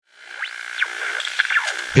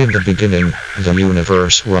In the beginning, the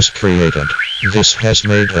universe was created. This has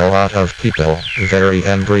made a lot of people very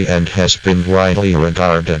angry and has been widely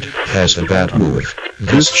regarded as a bad move.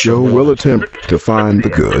 This show will attempt to find the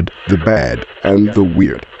good, the bad, and the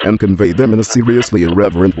weird, and convey them in a seriously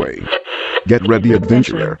irreverent way. Get ready,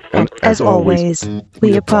 adventurer, and as always,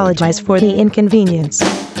 we apologize for the inconvenience.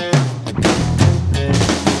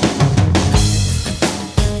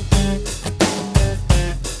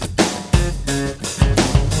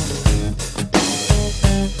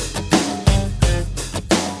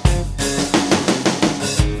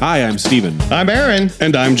 Hi, I'm Steven. I'm Aaron.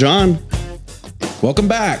 And I'm John. Welcome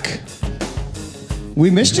back. We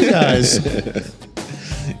missed you guys.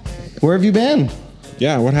 Where have you been?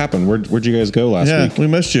 Yeah, what happened? Where'd you guys go last week? We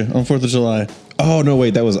missed you on 4th of July. Oh, no,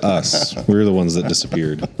 wait, that was us. We were the ones that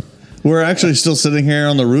disappeared. We're actually still sitting here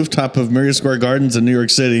on the rooftop of Marriott Square Gardens in New York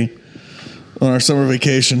City on our summer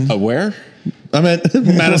vacation. Where? I'm at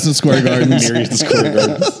Madison Square Gardens. Marriott Square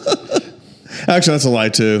Gardens. Actually, that's a lie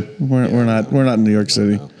too. We're not in New York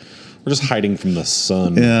City. No. We're just hiding from the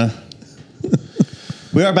sun. Yeah.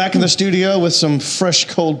 We are back in the studio with some fresh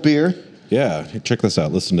cold beer. Yeah, hey, check this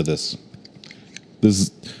out. Listen to this.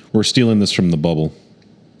 We're stealing this from the bubble.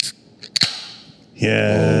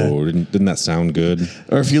 Yeah. Oh, didn't that sound good?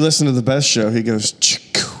 Or if you listen to the Best Show, he goes.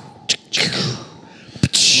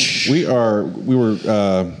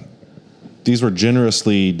 These were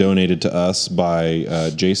generously donated to us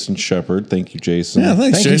by Jason Shepard. Thank you, Jason. Yeah,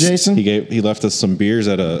 thanks, Jason. He left us some beers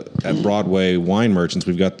at Broadway Wine Merchants.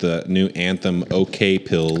 We've got the new Anthem OK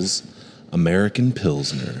Pills, American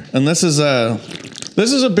Pilsner. And this is a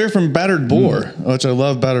beer from Battered Boar, which I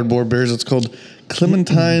love. Battered Boar beers. It's called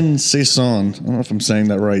Clementine Saison. I don't know if I'm saying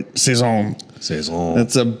that right. Saison.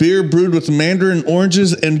 It's a beer brewed with mandarin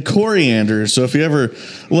oranges and coriander. So if you ever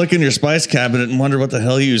look in your spice cabinet and wonder what the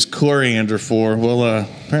hell you use coriander for, well,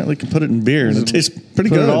 apparently you can put it in beer and it tastes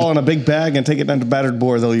pretty good. Put it all in a big bag and take it down to Battered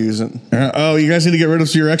Boar. They'll use it. You guys need to get rid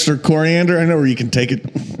of your extra coriander? I know where you can take it.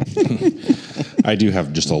 I do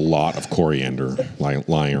have just a lot of coriander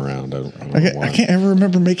lying around. I don't know why. I can't ever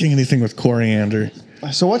remember making anything with coriander.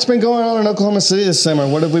 So what's been going on in Oklahoma City this summer?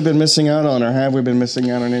 What have we been missing out on, or have we been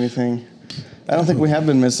missing out on anything? I don't think we have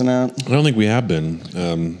been missing out. I don't think we have been.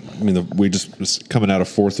 We just was coming out of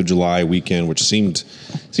 4th of July weekend, which seemed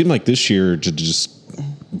like this year to just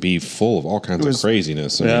be full of all kinds of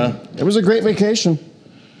craziness. It was a great vacation.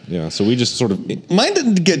 Yeah, so we just sort of... Mine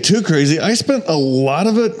didn't get too crazy. I spent a lot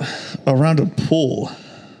of it around a pool.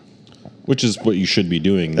 Which is what you should be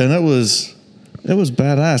doing. And it was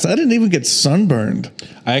badass. I didn't even get sunburned.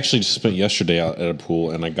 I actually just spent yesterday out at a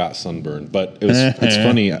pool and I got sunburned. But it's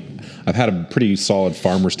funny. I've had a pretty solid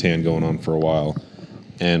farmer's tan going on for a while.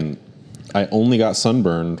 And I only got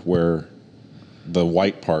sunburned where the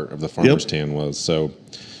white part of the farmer's tan was. So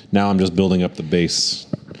now I'm just building up the base.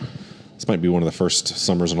 This might be one of the first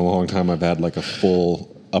summers in a long time I've had like a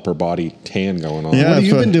full upper body tan going on. Yeah, what have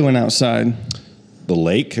you been doing outside? The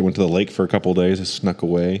lake. I went to the lake for a couple of days. I snuck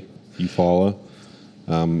away. Eufaula.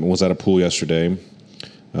 Was at a pool yesterday.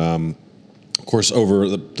 Of course, over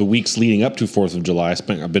the weeks leading up to 4th of July, I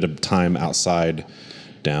spent a bit of time outside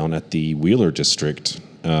down at the Wheeler District.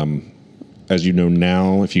 As you know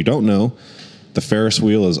now, if you don't know, the Ferris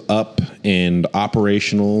wheel is up and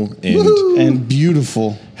operational and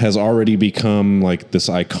beautiful. Has already become like this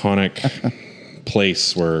iconic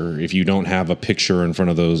place where if you don't have a picture in front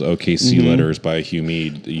of those OKC letters by Hugh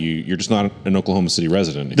Mead, you're just not an Oklahoma City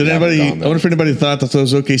resident. I wonder if anybody thought that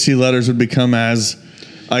those OKC letters would become as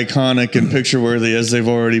iconic and picture-worthy as they've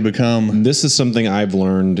already become. This is something I've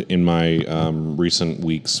learned in my recent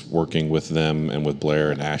weeks working with them and with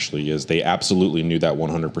Blair and Ashley, is they absolutely knew that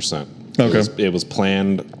 100%. Okay. It was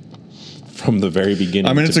planned from the very beginning.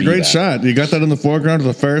 I mean, it's a great shot. You got that in the foreground of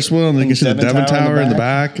the Ferris wheel, and then you can see the Devon Tower in the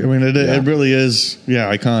back. I mean, it really is,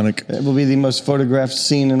 iconic. It will be the most photographed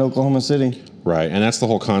scene in Oklahoma City. Right, and that's the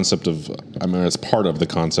whole concept of, it's part of the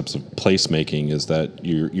concepts of placemaking, is that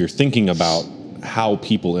you're thinking about how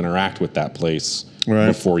people interact with that place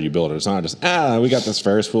before you build it. It's not just, we got this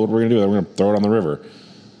Ferris wheel, what we're going to do? We're going to throw it on the river.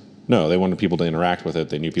 No, they wanted people to interact with it.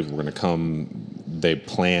 They knew people were going to come. They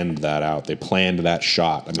planned that out. They planned that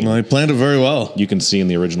shot. I mean, they planned it very well. You can see in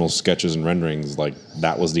the original sketches and renderings, like,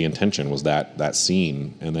 that was the intention, was that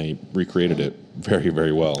scene, and they recreated it very,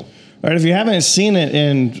 very well. All right, if you haven't seen it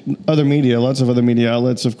in other media, lots of other media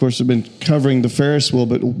outlets, of course, have been covering the Ferris wheel,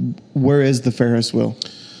 but where is the Ferris wheel?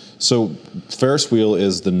 So Ferris wheel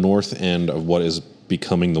is the north end of what is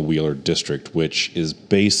becoming the Wheeler District, which is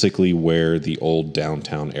basically where the old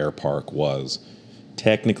downtown air park was.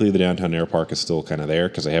 Technically, the downtown air park is still kind of there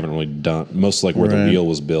because they haven't really done, most like where the wheel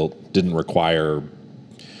was built didn't require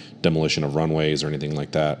demolition of runways or anything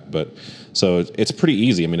like that. But so it's pretty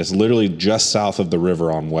easy. I mean, it's literally just south of the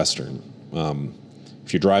river on Western.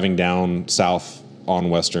 If you're driving down south on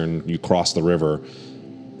Western, you cross the river.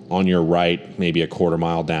 On your right, maybe a quarter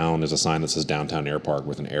mile down, is a sign that says Downtown Air Park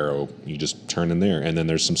with an arrow. You just turn in there, and then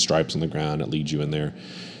there's some stripes on the ground that lead you in there.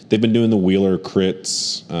 They've been doing the Wheeler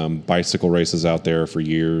Crits bicycle races out there for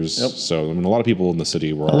years. Yep. So, I mean, a lot of people in the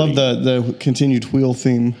city were I love the continued wheel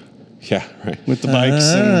theme. Yeah, right. With the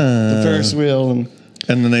bikes and the Ferris wheel.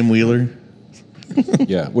 And the name Wheeler.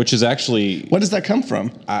 Yeah, which is actually... What does that come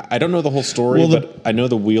from? I don't know the whole story, but I know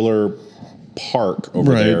the Wheeler Park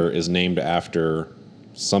over there is named after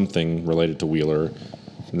something related to Wheeler,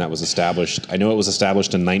 and that was established. I know it was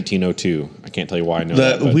established in 1902. I can't tell you why I know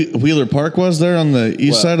that. Wheeler Park was there on the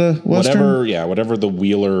east side of Western? Whatever the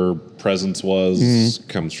Wheeler presence was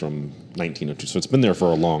comes from 1902. So it's been there for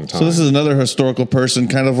a long time. So this is another historical person,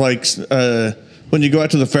 kind of like when you go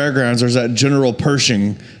out to the fairgrounds, there's that General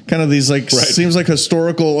Pershing, kind of these seems like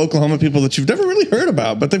historical Oklahoma people that you've never really heard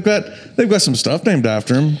about, but they've got some stuff named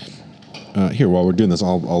after him. Here, while we're doing this,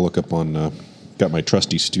 I'll look up on. Got my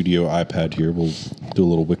trusty studio iPad here. We'll do a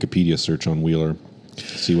little Wikipedia search on Wheeler,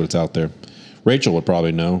 see what's out there. Rachel would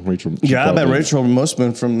probably know. I bet Rachel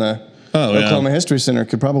Mosman from the Oklahoma History Center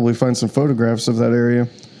could probably find some photographs of that area.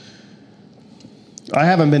 I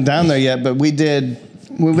haven't been down there yet, but we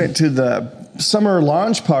went to the summer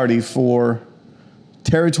launch party for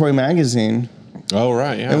Territory Magazine. Oh,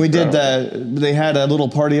 right, yeah. And we did they had a little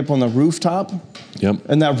party up on the rooftop. Yep.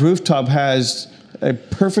 And that rooftop has a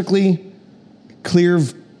perfectly clear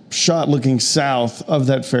shot looking south of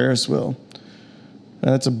that Ferris wheel.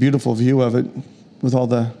 That's a beautiful view of it with all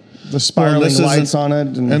the spiraling lights on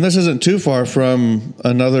it. And this isn't too far from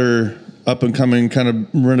another up-and-coming kind of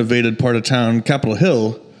renovated part of town, Capitol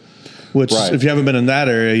Hill, which, if you haven't been in that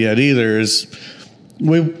area yet either,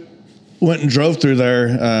 we went and drove through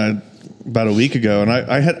there about a week ago, and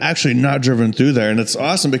I had actually not driven through there, and it's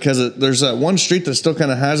awesome because there's that one street that still kind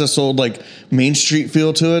of has this old, Main Street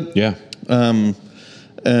feel to it. Yeah.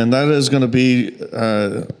 And that is going to be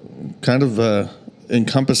kind of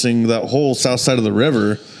encompassing that whole south side of the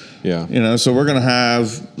river. Yeah. So we're going to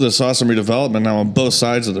have this awesome redevelopment now on both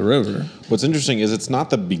sides of the river. What's interesting is it's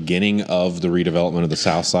not the beginning of the redevelopment of the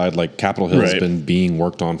south side. Like Capitol Hill has been being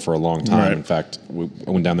worked on for a long time. Right. In fact,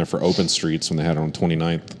 I went down there for Open Streets when they had it on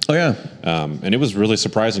 29th. Oh, yeah. And it was really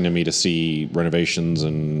surprising to me to see renovations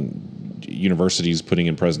and universities putting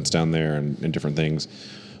in presence down there and different things.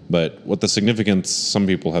 But what the significance some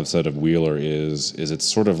people have said of Wheeler is it's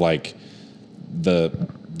sort of like the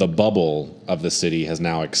bubble of the city has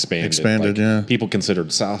now expanded. Yeah. People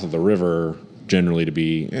considered south of the river generally to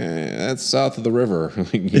be that's south of the river.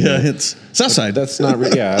 It's south side. That's not.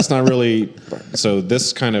 That's not really. So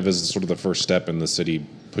this kind of is sort of the first step in the city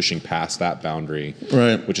pushing past that boundary,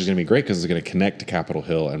 right? Which is going to be great because it's going to connect to Capitol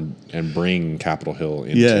Hill and bring Capitol Hill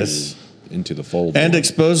into the fold and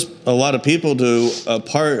expose a lot of people to a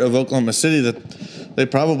part of Oklahoma City that they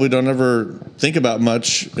probably don't ever think about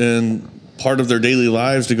much in part of their daily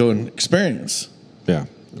lives to go and experience. Yeah.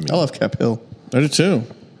 I love Cap Hill. I do too.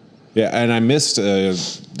 Yeah, and I missed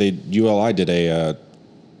ULI did a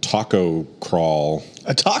taco crawl.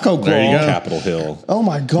 A taco crawl? There you go. Capitol Hill. Oh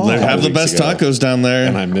my God. They have the best tacos down there.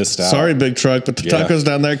 And I missed out. Sorry, Big Truck, but the tacos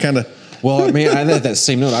down there kind of... Well, I mean, I had that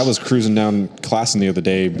same note. I was cruising down Classen the other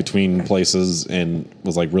day between places and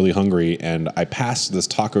was really hungry, and I passed this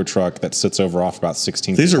taco truck that sits over off about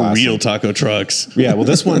 16th. These are real taco trucks. Yeah, well,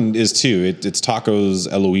 this one is too. It's Tacos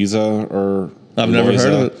Eloisa or I've never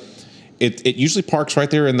heard of it. It usually parks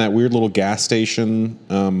right there in that weird little gas station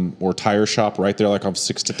or tire shop right there, like off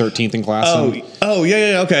 6th to 13th in Classen. Oh,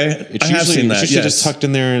 yeah, okay. I have seen that. It's usually just tucked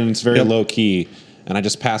in there, and it's very low key. And I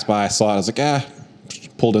just passed by, I saw it, I was like,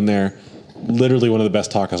 pulled in there. Literally one of the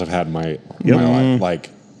best tacos I've had in my life.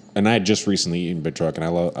 And I had just recently eaten Big Truck, and I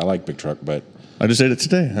like Big Truck, but I just ate it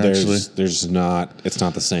today. Actually, it's not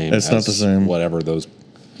the same. It's not the same. Whatever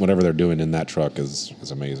they're doing in that truck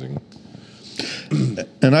is amazing.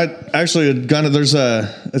 And I actually had gone to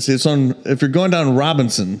it's on if you're going down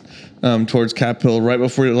Robinson towards Cap Hill right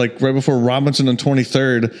before Robinson and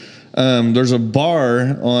 23rd. There's a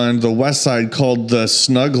bar on the west side called the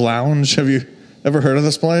Snug Lounge. Have you ever heard of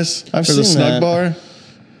this place? I've seen the Snug that. Bar.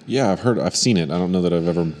 Yeah, I've seen it. I don't know that I've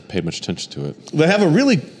ever paid much attention to it. They have a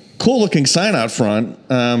really cool looking sign out front,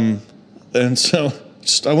 and so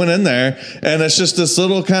I went in there, and it's just this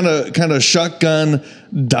little kind of shotgun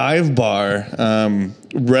dive bar,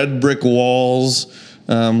 red brick walls,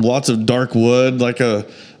 lots of dark wood, like a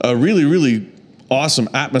really really awesome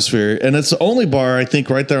atmosphere. And it's the only bar, I think,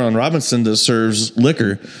 right there on Robinson that serves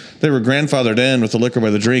liquor. They were grandfathered in with the liquor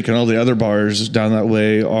by the drink, and all the other bars down that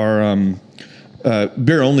way are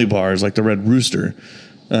beer-only bars like the Red Rooster.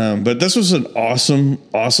 But this was an awesome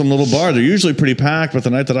little bar. They're usually pretty packed, but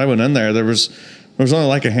the night that I went in there was only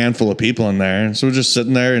like a handful of people in there. And so we're just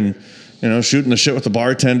sitting there and, shooting the shit with the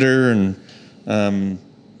bartender. And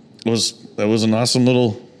it was an awesome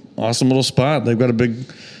little spot. They've got a big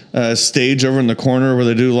stage over in the corner where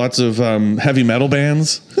they do lots of heavy metal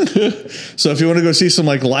bands. So if you want to go see some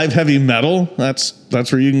like live heavy metal, that's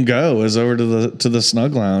where you can go, is over to the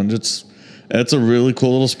Snug Lounge. It's a really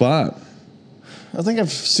cool little spot. I think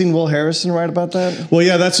I've seen Will Harrison write about that. Well,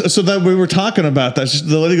 yeah, that we were talking about that.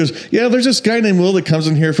 The lady goes, yeah, there's this guy named Will that comes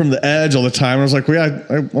in here from the Edge all the time. And I was like, well, yeah,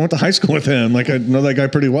 I went to high school with him. Like, I know that guy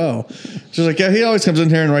pretty well. She's like, yeah, he always comes in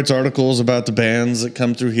here and writes articles about the bands that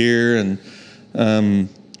come through here. And I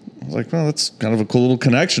was like, well, that's kind of a cool little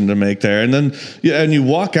connection to make there. And then, yeah, and you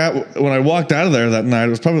walk out. When I walked out of there that night, it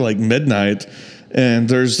was probably like midnight. And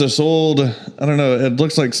there's this old, I don't know, it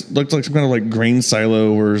looked like some kind of like grain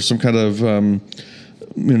silo or some kind of,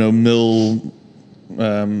 mill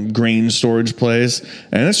grain storage place.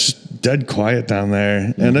 And it's just dead quiet down there.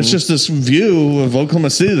 Mm-hmm. And it's just this view of Oklahoma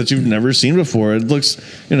City that you've never seen before. It looks,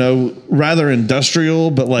 rather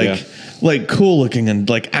industrial, but like cool looking and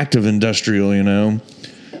like active industrial,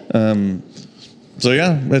 So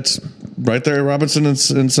yeah, it's right there at Robinson and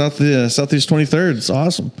Southeast 23rd. It's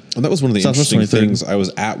awesome. And that was one of the Southwest interesting 23rd. things. I was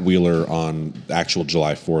at Wheeler on actual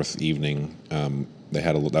July 4th evening. They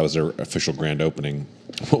had that was their official grand opening.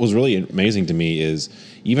 What was really amazing to me is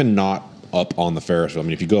even not up on the Ferris wheel. I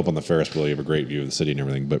mean, if you go up on the Ferris wheel, you have a great view of the city and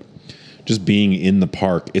everything. But just being in the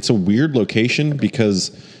park, it's a weird location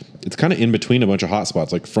because it's kind of in between a bunch of hot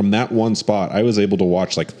spots. Like from that one spot, I was able to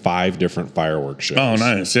watch like 5 different fireworks shows. Oh,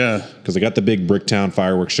 nice, yeah. Because they got the big Bricktown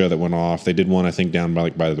fireworks show that went off. They did one, I think, down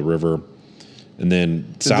by the river, and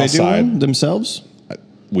then Did South they do Side one themselves?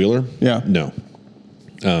 Wheeler. Yeah. No,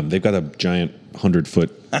 they've got a giant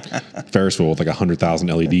 100-foot Ferris wheel with like 100,000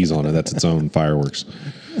 LEDs on it. That's its own fireworks.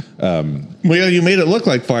 Well, yeah, you made it look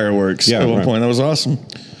like fireworks at one point. That was awesome.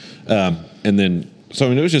 And then, so I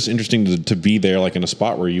mean, it was just interesting to be there, like in a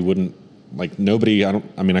spot where you wouldn't, like nobody. I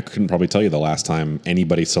couldn't probably tell you the last time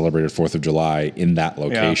anybody celebrated 4th of July in that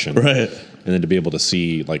location, Yeah, right? And then to be able to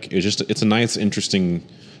see, like, it's a nice, interesting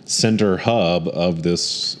center hub of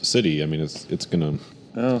this city. I mean, it's gonna.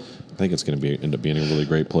 Oh. I think it's going to end up being a really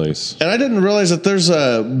great place. And I didn't realize that there's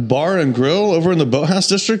a bar and grill over in the Boathouse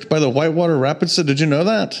District by the Whitewater Rapids. Did you know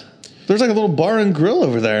that? There's like a little bar and grill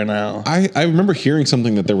over there now. I remember hearing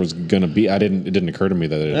something that there was going to be. It didn't occur to me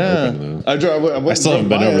that it didn't open though. I still haven't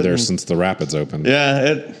been over there since the Rapids opened.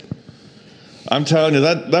 Yeah, I'm telling you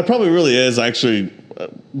that probably really is actually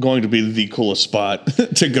going to be the coolest spot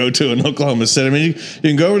to go to in Oklahoma City. I mean, you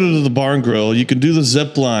can go over to the bar and grill. You can do the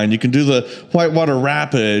zip line. You can do the Whitewater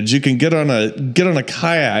Rapids. You can get on a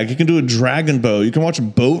kayak. You can do a dragon boat. You can watch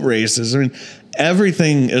boat races. I mean,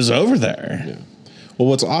 everything is over there. Yeah. Well,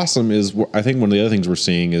 what's awesome is I think one of the other things we're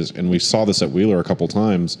seeing is, and we saw this at Wheeler a couple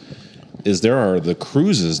times, is there are the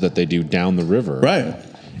cruises that they do down the river. Right.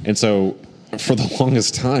 And so for the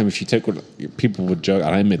longest time, if you take what people would joke,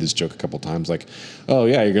 and I made this joke a couple times, like, oh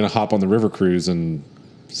yeah, you're going to hop on the river cruise and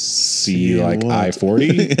see like what?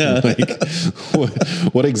 I-40? Yeah.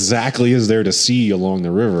 Like, what exactly is there to see along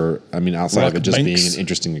the river? I mean, outside of it just being an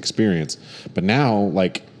interesting experience. But now,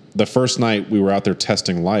 like the first night we were out there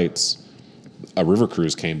testing lights, a river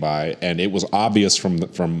cruise came by, and it was obvious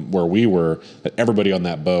from where we were that everybody on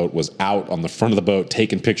that boat was out on the front of the boat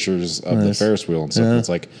taking pictures of the Ferris wheel and stuff. Yeah. It's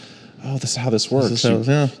like, oh, this is how this works.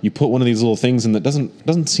 You put one of these little things in that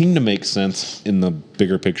doesn't seem to make sense in the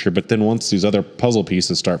bigger picture, but then once these other puzzle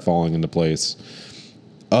pieces start falling into place,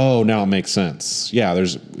 oh, now it makes sense. Yeah,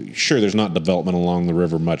 there's not development along the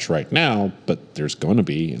river much right now, but there's going to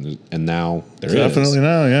be, and now there is. Definitely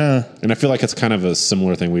now, yeah. And I feel like it's kind of a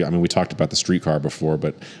similar thing. We talked about the streetcar before,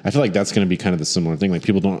 but I feel like that's going to be kind of the similar thing. Like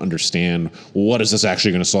people don't understand, well, what is this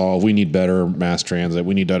actually going to solve? We need better mass transit.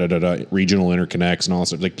 We need regional interconnects and all that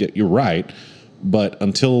stuff. Like you're right, but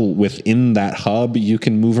until within that hub you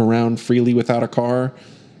can move around freely without a car,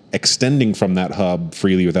 extending from that hub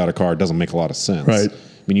freely without a car doesn't make a lot of sense. Right.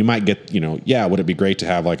 I mean, you might get, would it be great to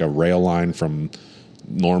have like a rail line from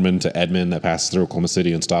Norman to Edmond that passes through Oklahoma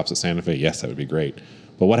City and stops at Santa Fe? Yes, that would be great.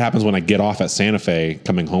 But what happens when I get off at Santa Fe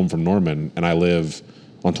coming home from Norman and I live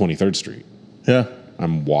on 23rd Street? Yeah.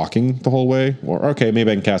 I'm walking the whole way? Or, okay,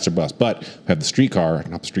 maybe I can catch a bus. But I have the streetcar,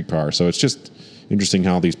 not the streetcar. So it's just interesting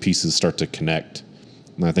how these pieces start to connect.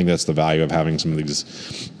 And I think that's the value of having some of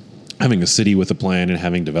these having a city with a plan and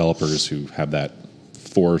having developers who have that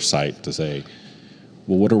foresight to say,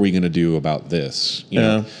 well, what are we going to do about this? You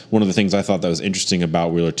know, one of the things I thought that was interesting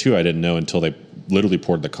about Wheeler 2, I didn't know until they literally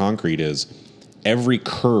poured the concrete, is every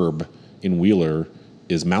curb in Wheeler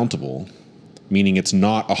is mountable, meaning it's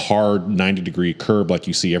not a hard 90-degree curb like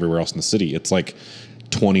you see everywhere else in the city. It's like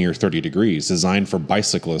 20 or 30 degrees, designed for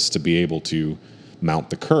bicyclists to be able to mount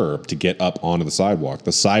the curb to get up onto the sidewalk.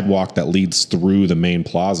 The sidewalk that leads through the main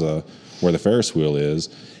plaza where the Ferris wheel is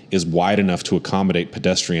wide enough to accommodate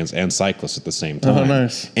pedestrians and cyclists at the same time. Oh,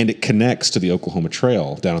 nice. And it connects to the Oklahoma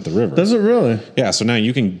Trail down at the river. Does it really? Yeah, so now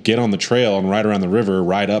you can get on the trail and ride around the river,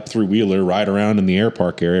 ride up through Wheeler, ride around in the air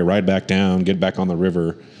park area, ride back down, get back on the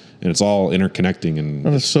river, and it's all interconnecting. And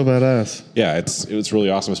That is so badass. yeah, it was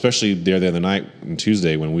really awesome, especially the other night on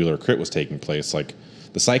Tuesday when Wheeler Crit was taking place. Like,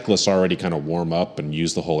 the cyclists already kind of warm up and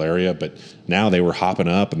use the whole area, but now they were hopping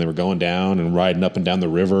up and they were going down and riding up and down the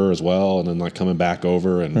river as well, and then like coming back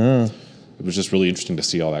over, and it was just really interesting to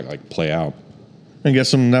see all that like play out. And get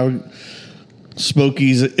some now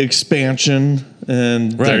Smokies expansion,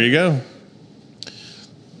 and there you go.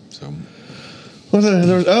 So What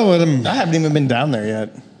the, I haven't even been down there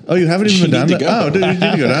yet. you haven't even been down need to there? go. Oh, dude, you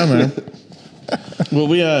need to go down there. Well,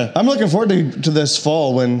 we I'm looking forward to this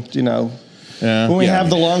fall when, when we have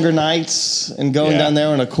the longer nights and going down there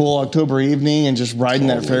on a cool October evening and just riding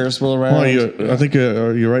that Ferris wheel around. Well, I think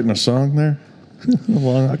are you writing a song there? A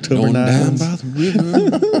long October night,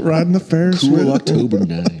 riding the Ferris wheel. October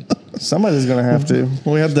night. Somebody's going to have to.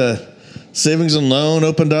 Well, we had the savings and loan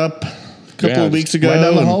opened up a couple of weeks ago. Right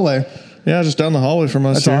down the and- hallway. Yeah, just down the hallway from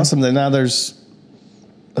us. That's here. awesome that now there's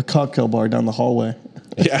a cocktail bar down the hallway.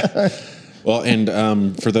 Yeah. Well,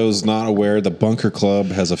 and for those not aware, the Bunker Club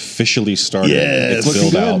has officially started Yes. its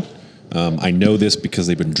build Looking out. I know this because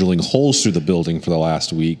they've been drilling holes through the building for the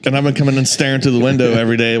last week. And I've been coming and staring through the window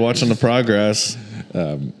every day, watching the progress.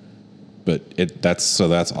 But that's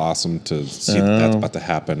awesome to see that's about to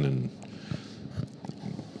happen, and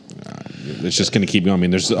it's just going to keep going. I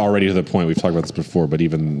mean, there's already to the point we've talked about this before, but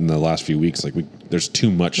even in the last few weeks, like there's too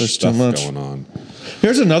much stuff going on.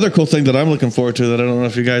 Here's another cool thing that I'm looking forward to that I don't know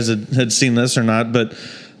if you guys had seen this or not, but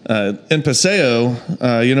in Paseo,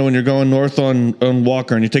 when you're going north on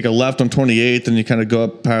Walker and you take a left on 28th and you kind of go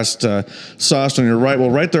up past Sauce on your right.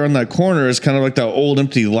 Well, right there on that corner is kind of like that old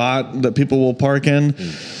empty lot that people will park in.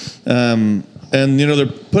 And, they're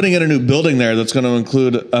putting in a new building there that's going to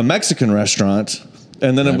include a Mexican restaurant.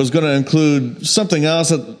 And then it was going to include something else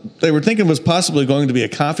that they were thinking was possibly going to be a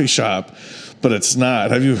coffee shop, but it's not.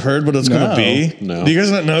 Have you heard what it's going to be? No. Do you guys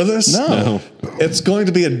not know this? No. It's going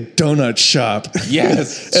to be a donut shop.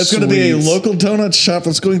 Yes. It's going to be a Sweet. local donut shop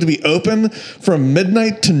that's going to be open from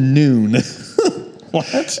midnight to noon.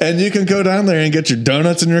 What? And you can go down there and get your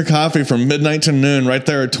donuts and your coffee from midnight to noon right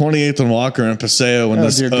there at 28th and Walker and Paseo when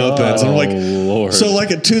this dear God. opens. And I'm like, Lord. so like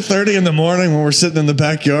at 2:30 in the morning when we're sitting in the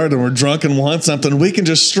backyard and we're drunk and want something, we can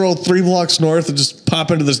just stroll 3 blocks north and just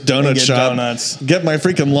pop into this donut get shop, donuts. get my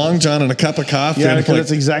freaking Long John and a cup of coffee. Yeah, and because like,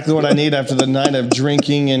 that's exactly what I need after the night of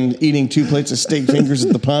drinking and eating 2 plates of steak fingers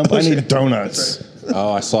at the pump. I need donuts.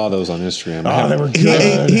 Oh, I saw those on Instagram. Oh, they were he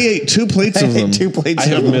good. ate 2 plates I of them. ate 2 plates I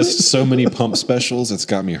have of them. missed so many pump specials. It's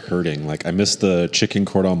got me hurting. Like I missed the chicken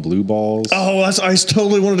cordon bleu balls. Oh, I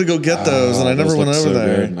totally wanted to go get those, and I never Those went look over so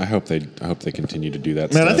there. good. I hope they continue to do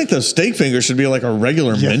that. Man, stuff. I think those steak fingers should be like a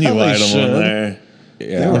regular menu they item should. on there.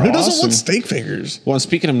 Yeah. Who doesn't awesome. want steak fingers? Well,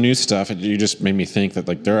 speaking of new stuff, you just made me think that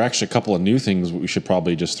like there are actually a couple of new things we should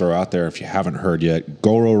probably just throw out there if you haven't heard yet.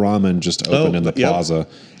 Goro Ramen just opened in the yep. plaza.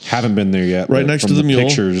 Haven't been there yet. Right but next from to the Mule.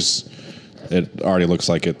 Pictures, it already looks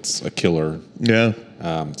like it's a killer. Yeah.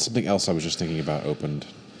 Something else I was just thinking about opened.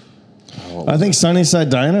 I think Sunnyside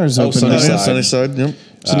Diner is open. Sunnyside. now. Sunnyside. Yep.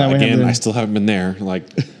 So now we have again, the- I still haven't been there. Like,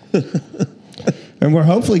 And we're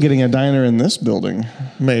hopefully getting a diner in this building.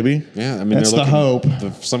 Maybe. yeah, I mean, That's they're the hope.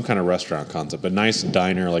 some kind of restaurant concept, but nice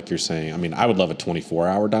diner, like you're saying. I mean, I would love a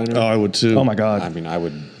 24-hour diner. Oh, I would too. Oh my God. I mean, I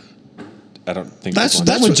don't think That's- people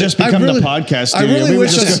that's That would what- just I become really- the podcast I studio. really We would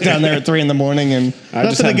wish just I- go down there at 3 a.m. and I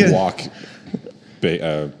just Nothing have against- to walk. you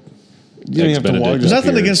don't Eggs have to walk. Benedict. Just,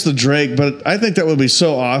 Nothing Disappeared. against the Drake, but I think that would be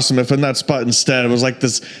so awesome if in that spot instead it was like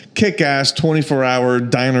this kick-ass 24-hour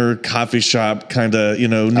diner coffee shop kind of, New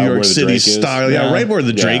where York the City Drake is? style. Yeah, Yeah. right where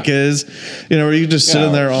the Yeah. Drake is. Where you just sit in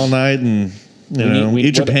Yeah. there all night and eat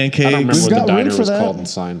your what- pancakes. I don't remember We've what the got room diner for was that. called in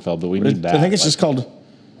Seinfeld, but we need that. I think it's just called.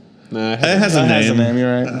 Nah, It has a It has a name. name.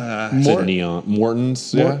 You're right.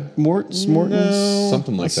 Morton's. Yeah. Morton's.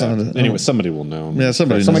 Something like That's not that. it. Anyway, somebody will know. Yeah,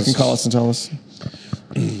 somebody Somebody knows. can call us and tell us.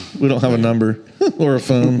 We don't have a number or a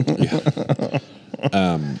phone. I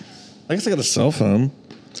guess I got a cell phone.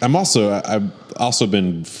 I've also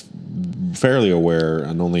been fairly aware,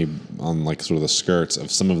 and only on like sort of the skirts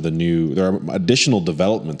of some of the new. There are additional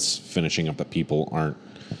developments finishing up that people aren't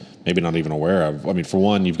maybe not even aware of. I mean, for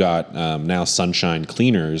one, you've got now Sunshine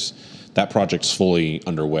Cleaners. That project's fully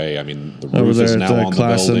underway. I mean, the roof is now on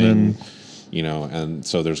the building. You know, and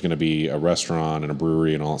so there's going to be a restaurant and a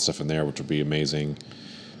brewery and all that stuff in there, which would be amazing.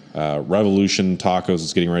 Revolution Tacos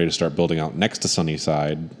is getting ready to start building out next to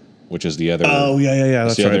Sunnyside, which is the other. Oh yeah.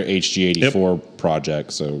 That's the other HG84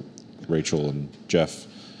 project. So Rachel and Jeff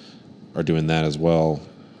are doing that as well.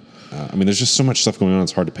 I mean, there's just so much stuff going on.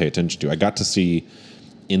 It's hard to pay attention to. I got to see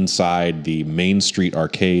inside the Main Street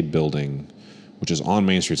Arcade building, which is on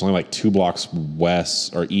Main Street. It's only like 2 blocks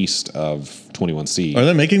west or east of 21C. Are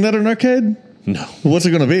they making that an arcade? No. What's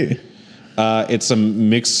it going to be? It's a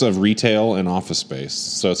mix of retail and office space.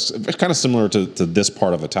 So it's kind of similar to this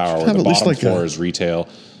part of the tower where the bottom floor is retail,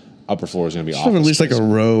 upper floor is going to be office have at least space. Like a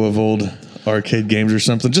row of old arcade games or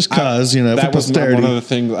something, just cause, you know, that was one of the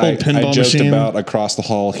things I joked machine. About across the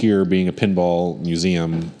hall here being a pinball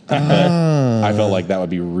museum. I felt like that would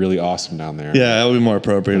be really awesome down there. Yeah, that would be more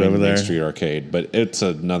appropriate over there. Main Street Arcade. But it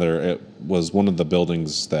was one of the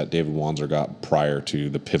buildings that David Wanzer got prior to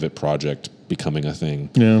the Pivot project becoming a thing.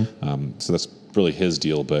 Yeah. So that's really his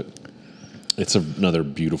deal, but it's another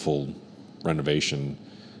beautiful renovation.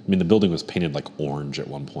 I mean, the building was painted like orange at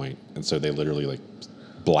one point, and so they literally like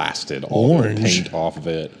blasted all the paint off of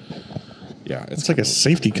it. Yeah, it's like a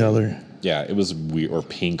safety color. Yeah, it was weird, or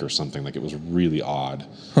pink or something. Like it was really odd.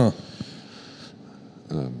 Huh.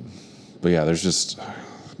 But yeah, there's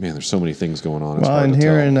so many things going on. Well, and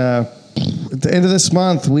here at the end of this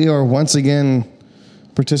month, we are once again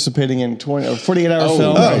participating in 48-hour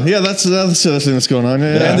film. Oh, yeah, that's the other thing that's going on.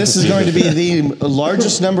 Yeah. And this is going to be the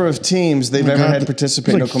largest number of teams they've ever had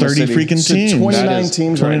participate in Oklahoma 30 City. freaking teams. 29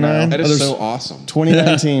 teams right now. That is so awesome.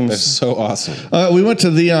 29 teams. That's so awesome. We went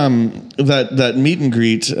to the that meet and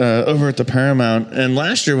greet over at the Paramount, and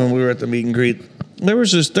last year when we were at the meet and greet, there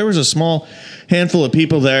was a small handful of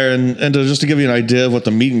people there, and just to give you an idea of what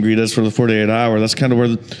the meet and greet is for the 48 hour, that's kind of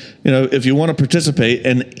where, if you want to participate,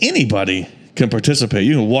 and anybody can participate.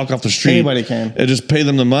 You can walk off the street. Anybody can. And just pay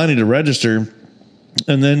them the money to register.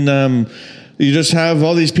 And then you just have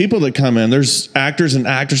all these people that come in. There's actors and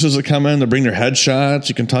actresses that come in. They bring their headshots.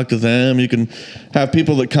 You can talk to them. You can have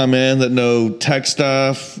people that come in that know tech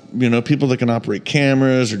stuff. People that can operate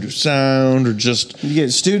cameras or do sound or just... You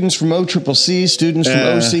get students from OCCC, students from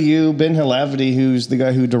OCU. Ben Hilavity, who's the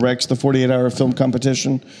guy who directs the 48-hour film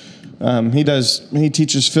competition. He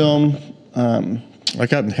teaches film.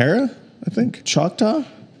 Like out in Hera, I think. Choctaw?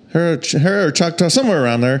 Hera or Choctaw, somewhere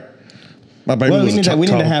around there. My baby well, was we need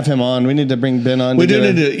to have him on. We need to bring Ben on. We do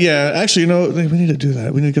need to. Yeah, actually, we need to do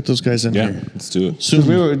that. We need to get those guys in here. Let's do it. So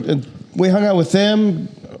we hung out with them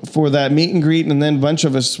for that meet and greet, and then a bunch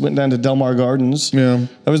of us went down to Del Mar Gardens. Yeah,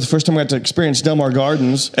 that was the first time we got to experience Del Mar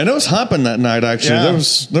Gardens, and it was hopping that night. Actually,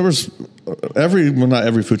 there was not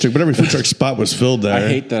every food truck, but every food truck spot was filled there. I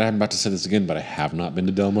hate that I'm about to say this again, but I have not been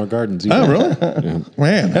to Del Mar Gardens either. Oh, really? Yeah.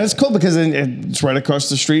 Man. And it's cool because it's right across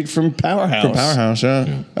the street from Powerhouse.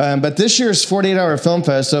 Yeah. But this year's 48-hour film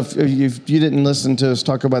fest, so if you didn't listen to us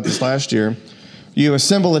talk about this last year, you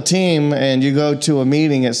assemble a team and you go to a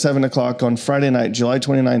meeting at 7 o'clock on Friday night, July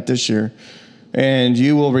 29th this year, and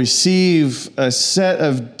you will receive a set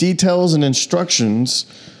of details and instructions.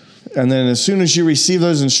 And then as soon as you receive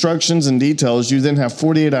those instructions and details, you then have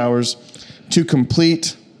 48 hours to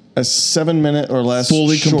complete a 7-minute or less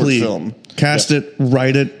fully short complete film. Cast it,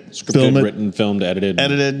 write it, Scripted, film it. written, filmed, edited,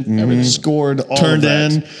 everything. Scored, all turned of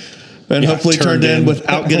that. in. And hopefully turned in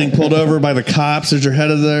without getting pulled over by the cops as you're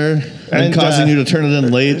headed there and causing you to turn it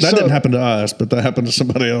in late. That didn't happen to us, but that happened to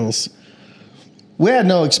somebody else. We had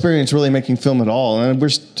no experience really making film at all, and we're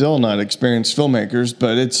still not experienced filmmakers,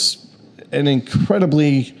 but it's an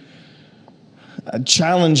incredibly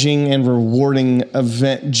challenging and rewarding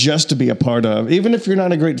event just to be a part of, even if you're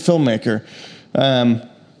not a great filmmaker.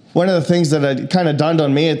 One of the things that kind of dawned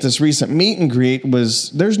on me at this recent meet and greet was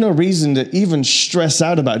there's no reason to even stress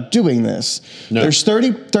out about doing this. No. There's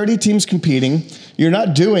 30 teams competing. You're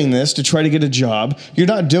not doing this to try to get a job. You're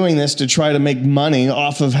not doing this to try to make money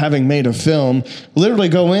off of having made a film. Literally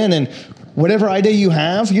go in and whatever idea you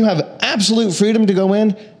have absolute freedom to go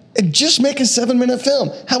in and just make a 7-minute film,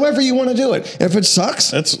 however you want to do it. If it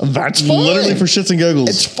sucks, that's fine. Literally for shits and giggles.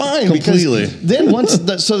 It's fine. Completely. Then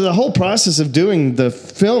so the whole process of doing the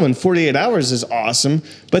film in 48 hours is awesome.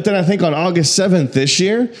 But then I think on August 7th this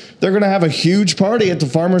year, they're going to have a huge party at the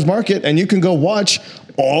farmer's market, and you can go watch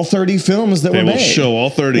all 30 films that They were will made. show all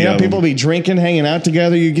 30 Yeah, of them. people will be drinking, hanging out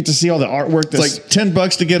together. You get to see all the artwork. It's like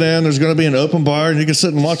 $10 to get in. There's going to be an open bar, and you can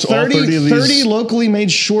sit and watch 30, all 30 of these. 30 locally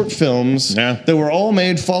made short films that were all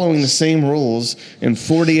made following the same rules in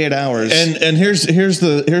 48 hours. And here's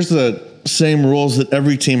the same rules that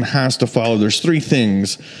every team has to follow. There's 3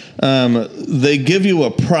 things. They give you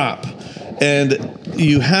a prop, and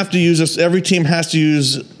you have to use this. Every team has to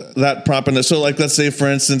use that prop in it. So, like, let's say,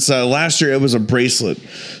 for instance, last year it was a bracelet.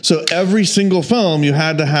 So every single film you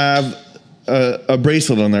had to have a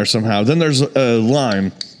bracelet on there somehow. Then there's a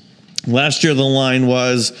line. Last year the line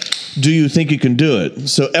was, "Do you think you can do it?"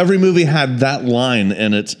 So every movie had that line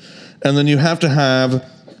in it, and then you have to have.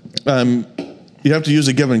 You have to use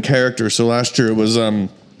a given character. So last year it was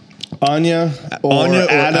Anya or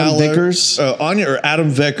Adam Vickers. Anya or Adam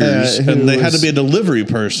Vickers, and they had to be a delivery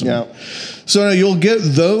person. Yeah. So you'll get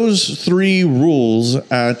those 3 rules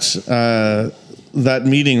at that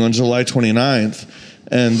meeting on July 29th,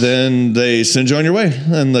 and then they send you on your way,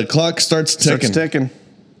 and the clock starts ticking.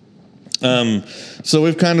 So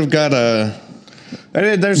we've kind of got a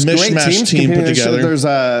there's great mishmash teams team put competing. together. There's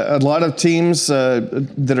a lot of teams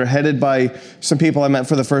that are headed by some people I met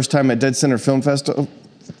for the first time at Dead Center Film Festival.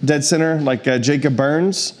 Dead Center, like Jacob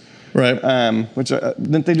Burns. Right. Which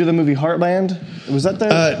didn't they do the movie Heartland? Was that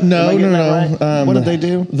there? No. Right? What did they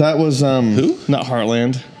do? That was who? Not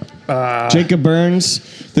Heartland. Jacob Burns.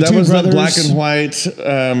 The that two was brothers the black and white.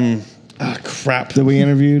 Crap. that we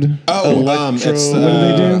interviewed. It's what do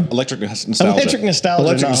they do? Electric Nostalgia. Electric Nostalgia.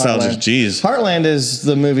 Electric not Nostalgia. Heartland. Jeez. Heartland is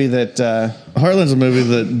the movie that. Heartland's a movie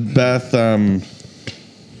that Beth.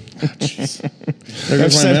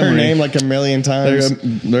 I've said her name like a million times.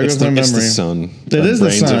 There It's goes my the memory. sun. It is the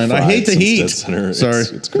Brains are sun. I fried hate the since heat. Dead Center. Sorry.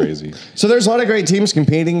 It's crazy. So there's a lot of great teams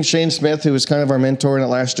competing. Shane Smith, who was kind of our mentor in it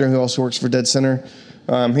last year, who also works for Dead Center.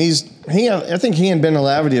 I think he and Ben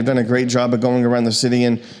Alavity have done a great job of going around the city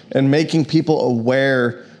and making people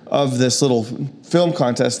aware of this little film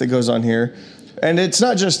contest that goes on here. And it's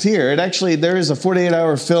not just here. There is a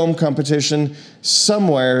 48-hour film competition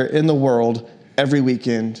somewhere in the world every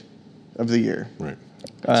weekend of the year. Right.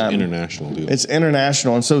 It's international, dude. It's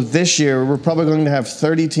international. And so this year, we're probably going to have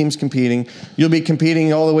 30 teams competing. You'll be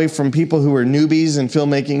competing all the way from people who are newbies in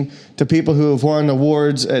filmmaking to people who have won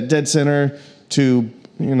awards at Dead Center to,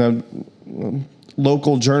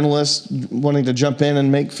 local journalists wanting to jump in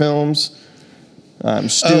and make films.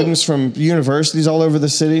 Students from universities all over the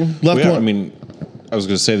city. I was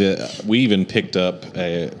going to say that we even picked up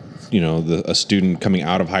a student coming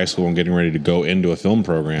out of high school and getting ready to go into a film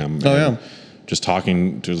program. Just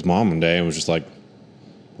talking to his mom one day and was just like,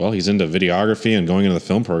 well, he's into videography and going into the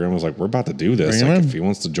film program. I was like, we're about to do this. Like, if he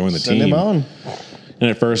wants to join the team. Send him on. And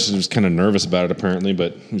at first, he was kind of nervous about it, apparently,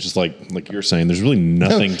 but it was just like you're saying, there's really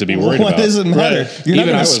nothing to be worried about. What does it matter? Right. You're not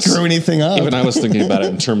going to screw anything up. Even I was thinking about it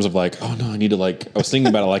in terms of like, oh no, I need to I was thinking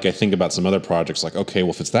about it like I think about some other projects. Like, okay, well,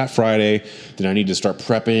 if it's that Friday, then I need to start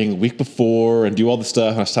prepping a week before and do all the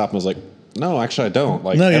stuff. And I stopped and I was like, no, actually, I don't.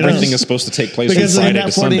 Like, everything is supposed to take place from Friday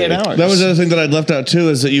to Sunday. Hours. That was the other thing that I'd left out too,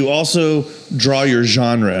 is that you also draw your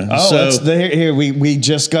genre. Here we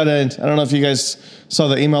just got I don't know if you guys saw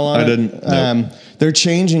the email on it. I didn't. Nope. They're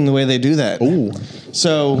changing the way they do that. Ooh.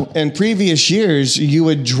 So in previous years, you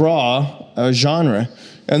would draw a genre,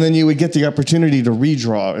 and then you would get the opportunity to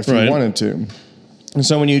redraw if you wanted to. And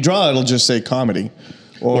so when you draw, it'll just say comedy.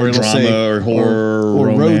 Or drama, or horror, or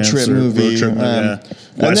road trip or movie. Road trip,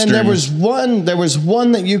 and then there was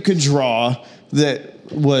one that you could draw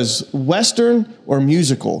that was Western or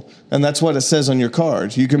musical, and that's what it says on your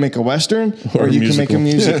card. You can make a Western or you can make a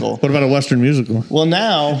musical. What about a Western musical? Well,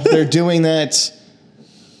 now they're doing that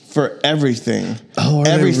for everything. Oh,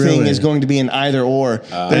 everything is going to be an either or.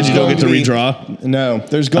 Did you get to redraw? No,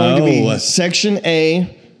 there's going to be Section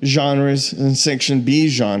A genres and Section B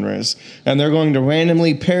genres, and they're going to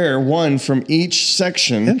randomly pair one from each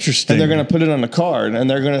section. Interesting. And they're going to put it on the card, and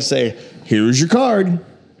they're going to say, "Here's your card,"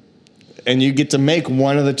 and you get to make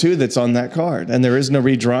one of the two that's on that card. And there is no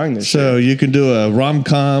redrawing this year. So you can do a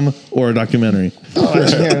rom-com or a documentary.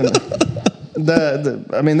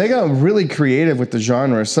 They got really creative with the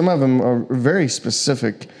genre. Some of them are very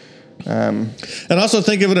specific. And also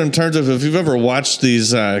think of it in terms of, if you've ever watched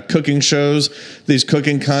these cooking shows, these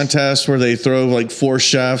cooking contests where they throw like 4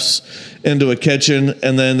 chefs into a kitchen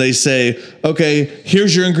and then they say, okay,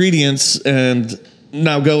 here's your ingredients, and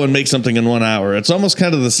now go and make something in 1 hour. It's almost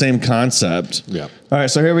kind of the same concept. Yeah. All right,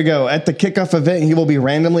 so here we go. At the kickoff event, he will be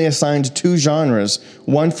randomly assigned 2 genres,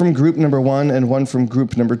 one from group number 1 and one from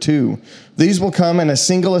group number 2. These will come in a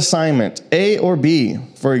single assignment, A or B.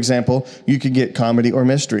 For example, you could get comedy or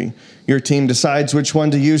mystery. Your team decides which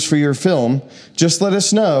one to use for your film. Just let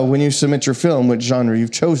us know when you submit your film which genre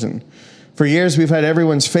you've chosen. For years, we've had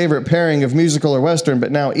everyone's favorite pairing of musical or Western,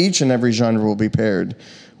 but now each and every genre will be paired.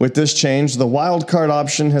 With this change, the wild card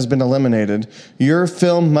option has been eliminated. Your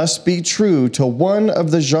film must be true to one of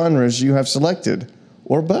the genres you have selected,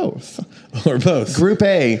 or both. Or both. Group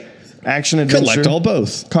A, action adventure. Collect all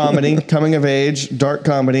both. Comedy, coming of age, dark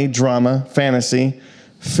comedy, drama, fantasy,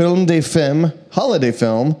 film de film, holiday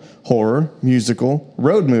film, horror, musical,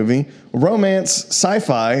 road movie, romance,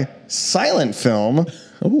 sci-fi, silent film,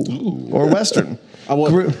 or Western.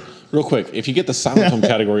 Real quick, if you get the silent film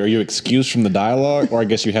category, are you excused from the dialogue, or I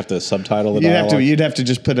guess you have to subtitle the dialogue? You'd have to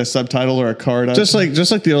just put a subtitle or a card on. Just like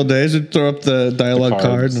the old days, you'd throw up the dialogue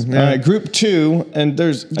card. All right, group 2, and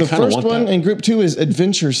there's the first one in group 2 is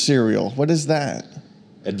adventure serial. What is that?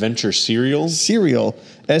 Adventure serial? Serial,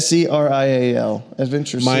 SERIAL,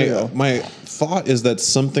 adventure serial. My thought is that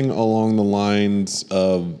something along the lines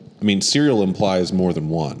of, serial implies more than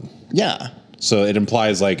one. Yeah. So it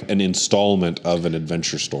implies like an installment of an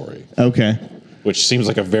adventure story. Okay. Which seems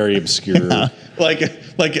like a very obscure. Yeah. Like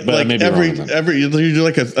every you do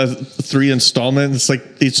like a 3 installment. It's like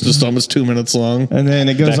each installment's 2 minutes long, and then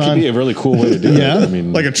it goes on. That could be a really cool way to do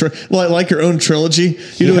it. Like like your own trilogy.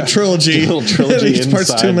 You do a trilogy. A little trilogy. Each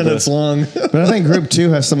part's 2 minutes long. But I think group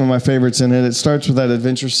 2 has some of my favorites in it. It starts with that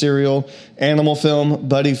adventure serial, animal film,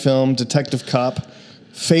 buddy film, detective cop,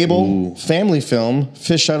 fable, family film,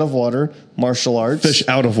 fish out of water, martial arts, fish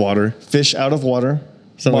out of water,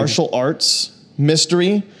 martial arts,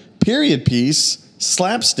 mystery, period piece,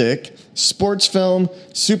 slapstick, sports film,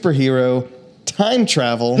 superhero, time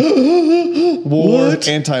travel, war,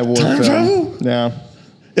 anti-war time film. Travel? Yeah.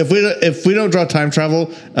 If we don't draw time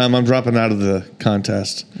travel, I'm dropping out of the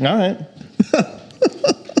contest. All right.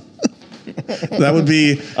 That would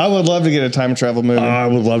be. I would love to get a time travel movie. I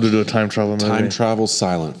would love to do a time travel movie. Time travel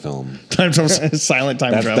silent film. Time travel silent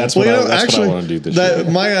time travel. That's what I want to do this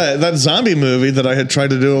year. That zombie movie that I had tried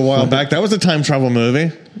to do a while back. That was a time travel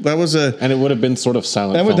movie. And it would have been sort of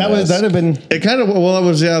silent film. That have been. It kind of it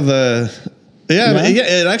was it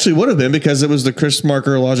actually would have been because it was the Chris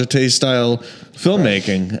Marker Logitech style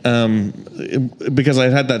filmmaking. Because I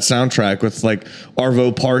had that soundtrack with like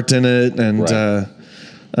Arvo Part in it and.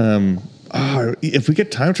 If we get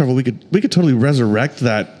time travel, we could totally resurrect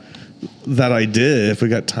that idea. If we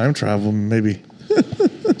got time travel, maybe.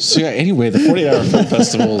 So anyway, the 48-hour film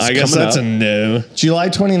festival is I guess that's up. a no. July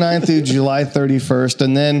 29th through July 31st,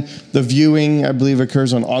 and then the viewing, I believe,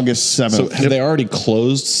 occurs on August 7th. So have they already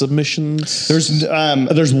closed submissions?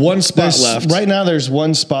 There's one spot left. Right now, there's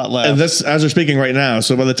one spot left. And that's as we're speaking right now.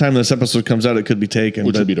 So by the time this episode comes out, it could be taken.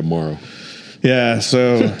 Which would be tomorrow. Yeah,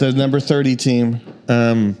 so. The number 30 team.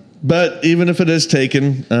 But even if it is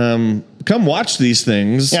taken, come watch these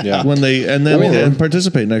things when they and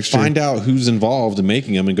participate next year. Find out who's involved in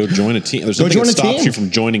making them and go join a team. There's nothing that stops you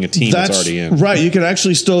from joining a team that's already in. Right, you can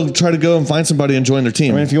actually still try to go and find somebody and join their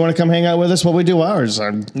team. I mean, if you want to come hang out with us while we do ours,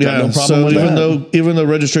 I've got no problem with that. Even though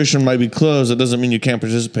registration might be closed, it doesn't mean you can't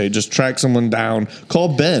participate. Just track someone down.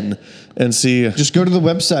 Call Ben and see. Just go to the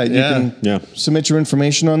website. You can submit your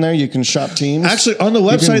information on there. You can shop teams. Actually, on the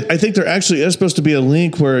website, I think there actually is supposed to be a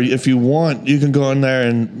link where if you want, you can go on there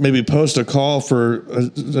and maybe post a call for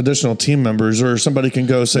additional team members, or somebody can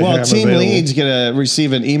go say, well, hey, team leads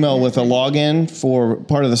receive an email with a login for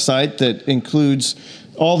part of the site that includes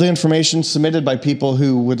all the information submitted by people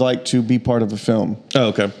who would like to be part of a film. Oh,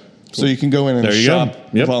 okay. So you can go in and shop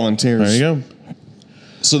volunteers. There you go.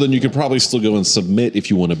 So then you could probably still go and submit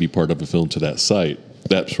if you want to be part of a film to that site.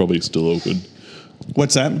 That's probably still open.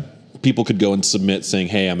 What's that? People could go and submit saying,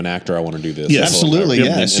 hey, I'm an actor, I want to do this. Yes, absolutely,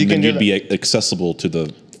 yes. And then you'd be accessible to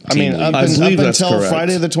the team. Up until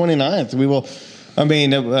Friday the 29th, we will.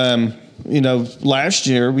 Last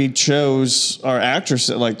year we chose our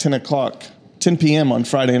actors at like 10 p.m. on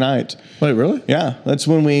Friday night. Wait, really? Yeah, that's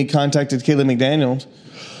when we contacted Kaylee McDaniel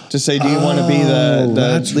to say, do you want to be the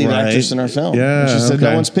lead actress in our film? Yeah, and she said,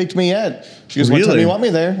 no one's picked me yet. She goes, what time do you want me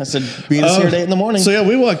there? I said, be this here at 8 in the morning. So yeah,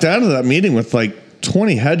 we walked out of that meeting with like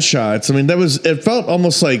 20 headshots. I mean, it felt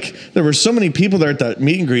almost like there were so many people there at that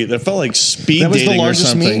meet and greet that felt like speed dating. That was the or largest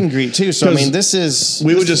something. meet and greet too. So I mean,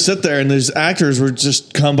 we would just sit there and these actors would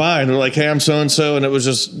just come by and they're like, hey, I'm so-and-so. And it was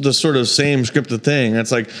just the sort of same scripted thing.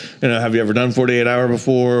 It's like, have you ever done 48 Hour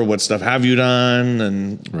before? What stuff have you done?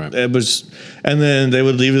 And it was, and then they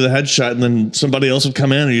would leave you the headshot and then somebody else would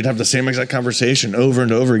come in and you'd have the same exact conversation over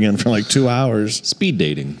and over again for like 2 hours. Speed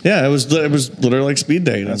dating. Yeah, it was literally like speed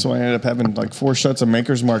dating. That's why I ended up having like 4 shots of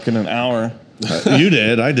Maker's Mark in an hour. You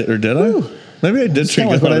did. I did. Or did I? Maybe I did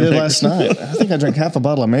drink like what I did last night. I think I drank half a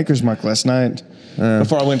bottle of Maker's Mark last night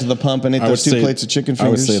before I went to the pump and ate those 2 plates of chicken fingers. I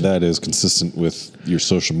would say that is consistent with your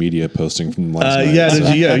social media posting from last night.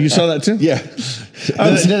 Yeah, you saw that too? Yeah.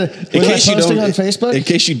 Was I posting on Facebook? In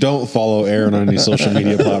case you don't follow Aaron on any social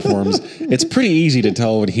media platforms, it's pretty easy to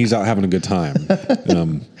tell when he's out having a good time.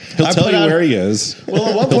 He'll tell you where he is. Well,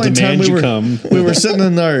 at one point in time, we were sitting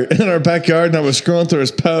in our backyard, and I was scrolling through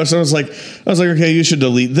his posts. And I was like, okay, you should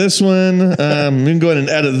delete this one. You can go ahead and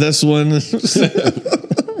edit this one.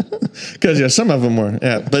 Because some of them were,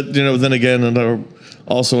 but then again, and they're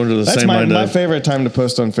also under the That's same. My favorite time to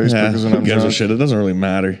post on Facebook is when I'm drunk. Shit. It doesn't really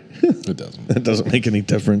matter. It doesn't. It doesn't make any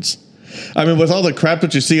difference. I mean, with all the crap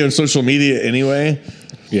that you see on social media anyway.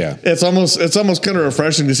 Yeah, it's almost kind of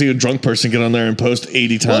refreshing to see a drunk person get on there and post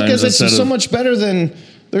 80 times. Well, because it's so much better than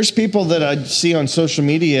there's people that I see on social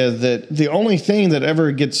media that the only thing that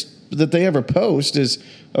they ever post is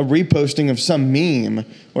a reposting of some meme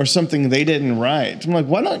or something they didn't write. I'm like,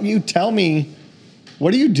 why don't you tell me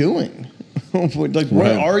what are you doing?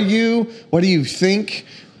 Where are you? What do you think?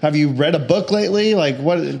 Have you read a book lately? Like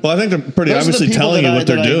what? Well, I think they're pretty obviously telling you what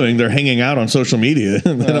they're doing. Ththey hang out on social media.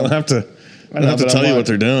 They don't have to. I don't have to tell you what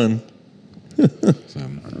they're doing. But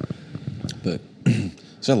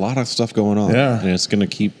there's a lot of stuff going on. Yeah, and it's going to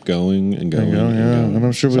keep going and going. And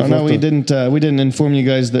I'm sure we didn't inform you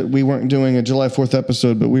guys that we weren't doing a July 4th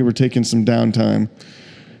episode, but we were taking some downtime.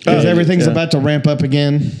 Because everything's about to ramp up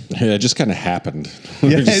again. Yeah, it just kind of happened.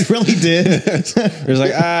 Yeah, it really did. It was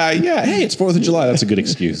like, hey, it's 4th of July. That's a good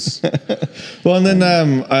excuse. Well, and then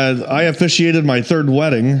I officiated my 3rd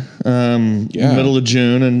wedding middle of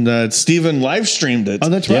June, and Steven live streamed it. Oh,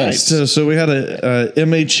 that's right. Yes. So we had a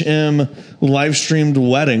MHM live streamed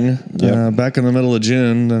wedding back in the middle of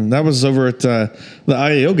June, and that was over at the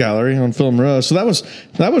IAO Gallery on Film Row. So that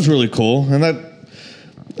was really cool, and that.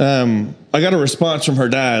 I got a response from her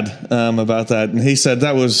dad about that, and he said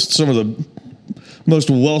that was some of the most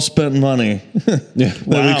well spent money that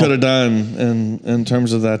we could have done in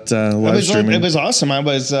terms of that live streaming. It was awesome. I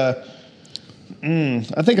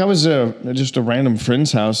think I was just a random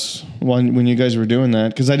friend's house when you guys were doing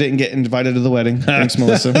that because I didn't get invited to the wedding. Thanks,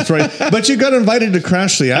 Melissa. That's right. But you got invited to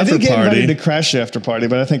crash the after party. I did get invited to crash the after party,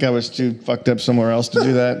 but I think I was too fucked up somewhere else to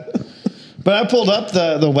do that. But I pulled up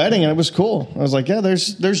the wedding and it was cool. I was like,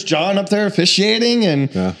 there's John up there officiating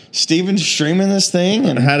and Steven streaming this thing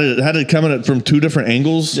and had it coming from 2 different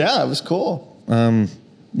angles. Yeah, it was cool.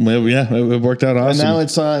 It worked out awesome. And now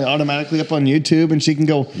it's automatically up on YouTube and she can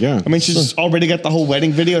go. Yeah. I mean, she's already got the whole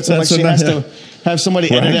wedding video. It's not like she has to have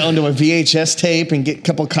somebody edit it onto a VHS tape and get a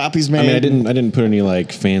couple copies made. I mean, I didn't put any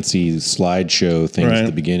like fancy slideshow things at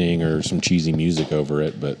the beginning or some cheesy music over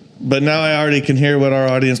it, but now I already can hear what our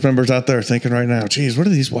audience members out there are thinking right now. Geez, what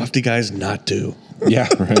do these wafty guys not do? Yeah,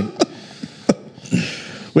 right.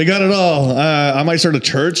 We got it all. I might start a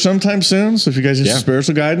church sometime soon. So if you guys need some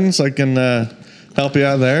spiritual guidance, I can help you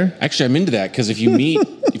out there. Actually, I'm into that because if you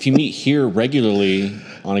meet here regularly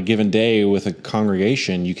on a given day with a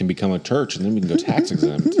congregation, you can become a church, and then we can go tax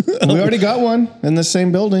exempt. We already got one in the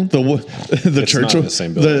same building. The church of the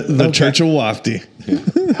same building. The Church of Wafty. Yeah.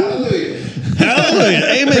 Hallelujah!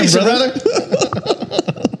 Amen, Thanks, brother.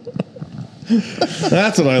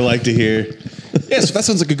 That's what I like to hear. Yes, if that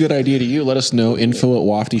sounds like a good idea to you, let us know.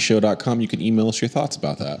 info@waftyshow.com. You can email us your thoughts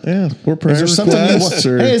about that. Yeah, we're prayer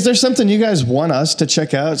is there something you guys want us to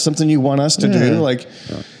check out? Something you want us to do? Like,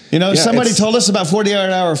 somebody told us about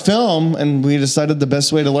 48-hour film, and we decided the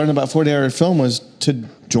best way to learn about 48-hour film was to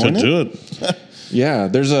join it. Do it. Yeah,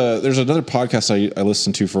 there's another podcast I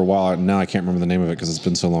listened to for a while. Now I can't remember the name of it because it's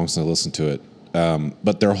been so long since I listened to it.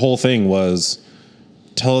 But their whole thing was,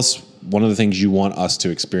 tell us one of the things you want us to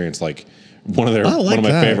experience. Like one of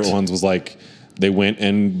my favorite ones was like they went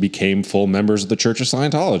and became full members of the Church of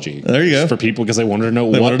Scientology. There you go. For people because they wanted to know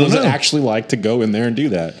what was it actually like to go in there and do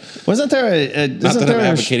that. Wasn't there not that I'm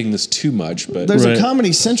advocating this too much, but there's a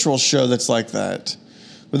Comedy Central show that's like that,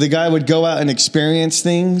 where the guy would go out and experience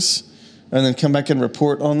things and then come back and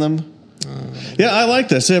report on them. Yeah, I like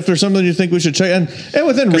this. If there's something you think we should check, and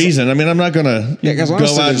within reason. I mean, I'm not gonna go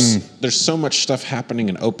out and. There's so much stuff happening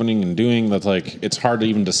and opening and doing that, like, it's hard to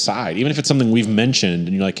even decide. Even if it's something we've mentioned,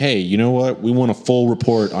 and you're like, hey, you know what? We want a full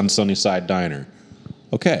report on Sunnyside Diner.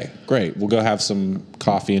 Okay, great. We'll go have some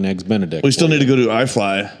coffee and eggs Benedict. We still need to go to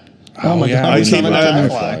iFly. Oh my God, we still haven't done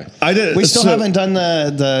iFly. I did. We still haven't done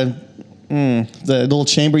the little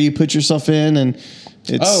chamber you put yourself in, and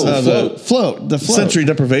it's the float. Sensory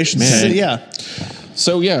deprivation tank. Yeah.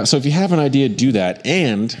 So if you have an idea, do that.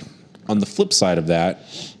 And on the flip side of that,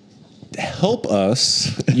 help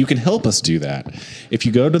us. You can help us do that. If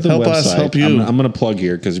you go to the help website, us, help you. I'm going to plug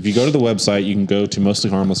here, because if you go to the website, you can go to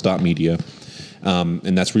mostlyharmless.media.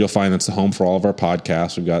 And that's where you'll find that's the home for all of our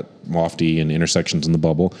podcasts. We've got Lofty and Intersections in the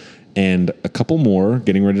Bubble, and a couple more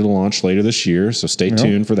getting ready to launch later this year. So stay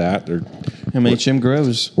tuned for that. MHM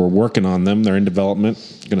grows. We're working on them. They're in development.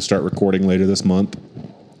 Going to start recording later this month.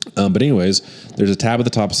 But anyways, there's a tab at the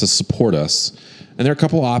top that says support us. And there are a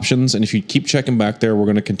couple options. And if you keep checking back there, we're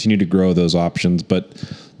going to continue to grow those options. But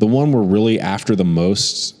the one we're really after the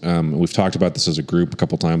most, we've talked about this as a group a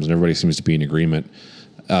couple times, and everybody seems to be in agreement,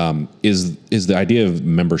 is the idea of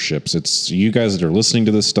memberships. It's you guys that are listening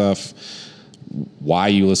to this stuff. Why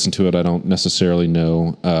you listen to it, I don't necessarily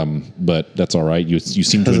know, but that's all right. You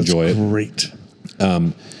seem to enjoy it. Great.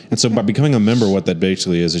 And so by becoming a member, what that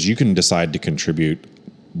basically is you can decide to contribute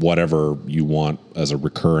whatever you want as a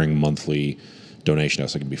recurring monthly donation.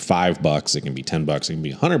 So it can be $5, it can be $10, it can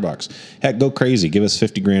be $100. Heck, go crazy. Give us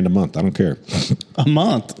 $50,000 a month. I don't care. A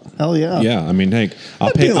month? Hell yeah. Yeah. I mean, hey,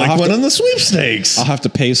 I'll pay like one on the sweepstakes. I'll have to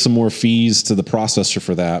pay some more fees to the processor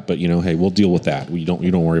for that, but hey, we'll deal with that. You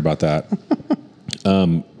don't worry about that.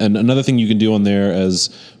 And another thing you can do on there is,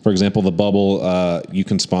 for example, the Bubble, you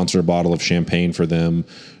can sponsor a bottle of champagne for them,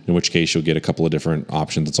 in which case you'll get a couple of different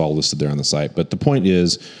options. It's all listed there on the site. But the point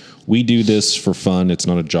is, we do this for fun. It's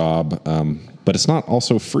not a job, but it's not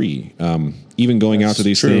also free. Even going out to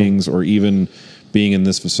these things, or even being in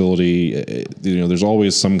this facility, there's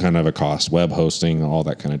always some kind of a cost, web hosting, all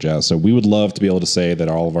that kind of jazz. So we would love to be able to say that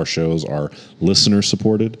all of our shows are listener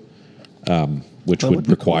supported, which would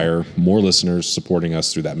require more listeners supporting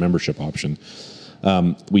us through that membership option.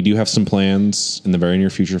 We do have some plans in the very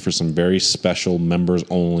near future for some very special members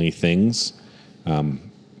only things.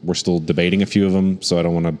 We're still debating a few of them, so I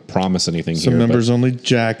don't want to promise anything here. Some members only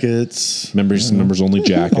jackets. Members only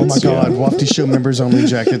jackets. Oh my God, Lofty Show members only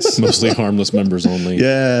jackets. Mostly harmless members only.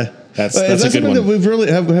 Yeah. That's a good one. That we've really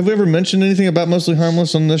have we ever mentioned anything about Mostly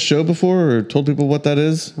Harmless on this show before, or told people what that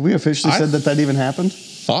is? Have we officially said that even happened?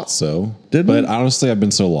 Thought so. Did we? But honestly, I've been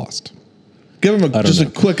so lost. Give them a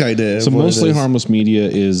quick idea. So Mostly Harmless Media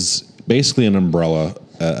is basically an umbrella.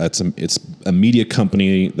 It's a media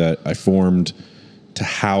company that I formed to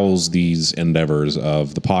house these endeavors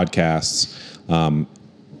of the podcasts,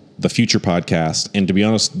 the future podcast, and to be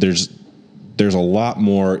honest, there's a lot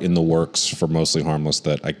more in the works for Mostly Harmless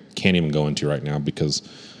that I can't even go into right now because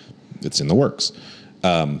it's in the works.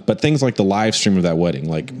 But things like the live stream of that wedding,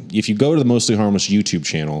 like if you go to the Mostly Harmless YouTube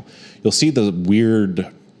channel, you'll see the weird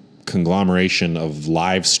conglomeration of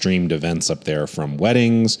live streamed events up there, from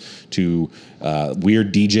weddings to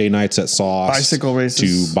weird DJ nights at Sauce, bicycle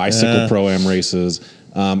races, to bicycle pro-am races.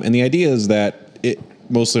 And the idea is that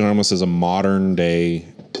Mostly Harmless is a modern day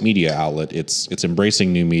media outlet. It's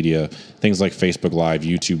embracing new media, things like Facebook Live,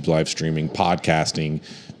 YouTube live streaming, podcasting,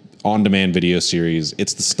 on-demand video series.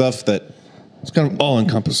 It's the stuff that it's kind of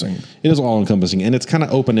all-encompassing. It is all-encompassing, and it's kind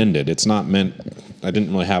of open-ended. It's not meant. I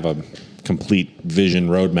didn't really have a complete vision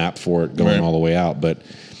roadmap for it going all the way out, but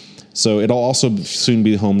so it'll also soon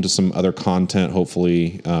be home to some other content.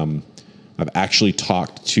 Hopefully, I've actually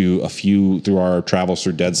talked to a few through our travels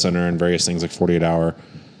through Dead Center and various things like 48 Hour.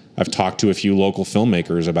 I've talked to a few local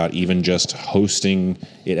filmmakers about even just hosting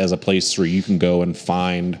it as a place where you can go and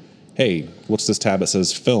find, hey, what's this tab that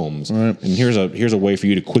says films? Right. And here's a way for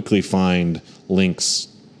you to quickly find links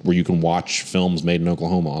where you can watch films made in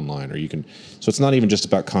Oklahoma online, or you can. So it's not even just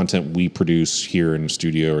about content we produce here in the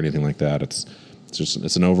studio or anything like that.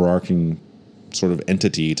 It's an overarching sort of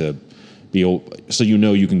entity to be, so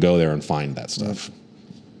you can go there and find that stuff.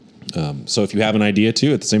 So if you have an idea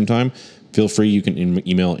too, at the same time, feel free. You can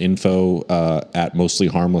email info at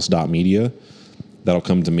mostlyharmless.media. That'll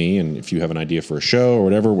come to me, and if you have an idea for a show or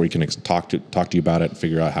whatever, we can talk to you about it and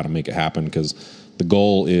figure out how to make it happen. Because the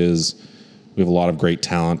goal is, we have a lot of great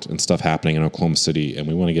talent and stuff happening in Oklahoma City, and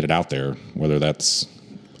we want to get it out there, whether that's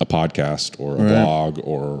a podcast or a blog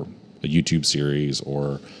or a YouTube series,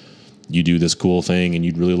 or you do this cool thing and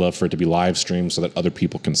you'd really love for it to be live streamed so that other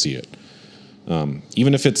people can see it.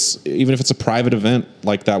 Even if it's a private event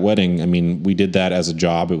like that wedding, I mean, we did that as a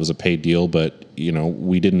job. It was a paid deal, but it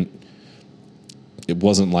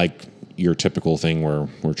wasn't like your typical thing where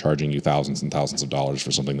we're charging you thousands and thousands of dollars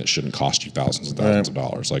for something that shouldn't cost you thousands and thousands of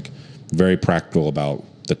dollars. Like, very practical about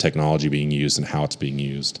the technology being used and how it's being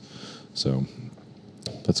used. So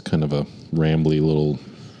that's kind of a rambly little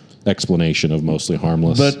explanation of Mostly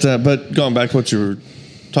Harmless. But going back to what you were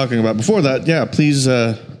talking about before that, yeah, please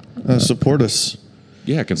support us.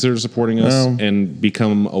 Yeah, consider supporting us and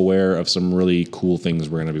become aware of some really cool things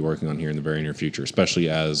we're going to be working on here in the very near future, especially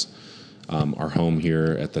as our home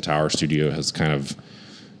here at the Tower Studio has kind of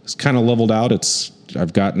leveled out.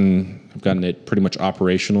 I've gotten it pretty much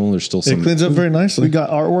operational. There's still some. It cleans up very nicely. We got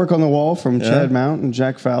artwork on the wall from Chad Mount and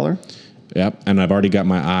Jack Fowler. Yep, and I've already got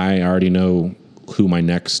my eye. I already know who my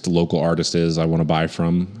next local artist is I want to buy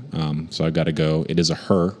from. So I've got to go. It is a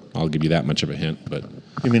her. I'll give you that much of a hint. But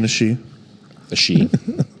you mean a she? A she.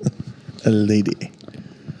 A lady.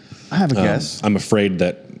 I have a guess. I'm afraid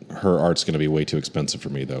that her art's going to be way too expensive for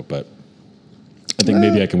me, though. But I think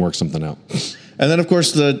maybe I can work something out. And then, of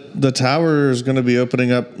course, the tower is going to be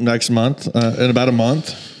opening up next month, in about a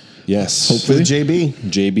month. Yes. Hopefully. With JB.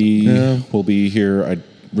 JB will be here. I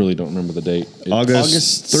really don't remember the date.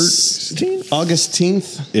 August 13th? August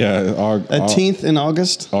 10th. Yeah. 10th in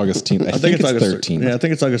August. August 10th. I think it's August 13th. Yeah, I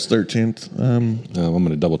think it's August 13th. I'm going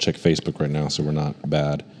to double check Facebook right now so we're not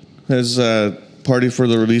bad. His party for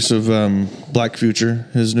the release of Black Future,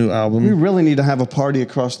 his new album. We really need to have a party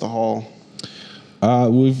across the hall.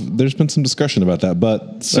 There's been some discussion about that,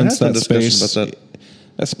 but since that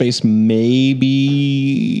space may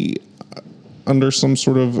be under some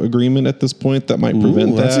sort of agreement at this point that might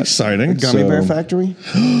prevent that. That's exciting. Gummy Bear Factory?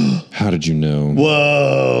 How did you know?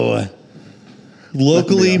 Whoa.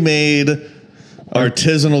 Locally made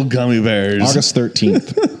artisanal gummy bears. August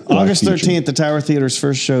 13th. August 13th, the Tower Theater's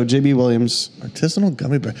first show, JB Williams. Artisanal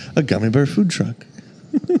gummy bear. A gummy bear food truck.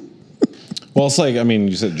 Well, it's like, I mean,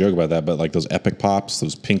 you said a joke about that, but like those Epic Pops,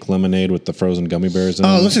 those pink lemonade with the frozen gummy bears in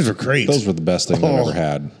them. Those things were great. Those were the best thing I've ever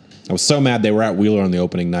had. I was so mad they were at Wheeler on the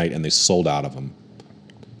opening night and they sold out of them.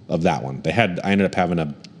 Of that one. I ended up having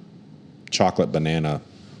a chocolate banana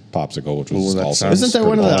popsicle, which was also Isn't there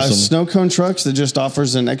one of the awesome. snow cone trucks that just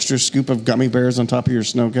offers an extra scoop of gummy bears on top of your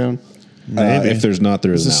snow cone? If there's not,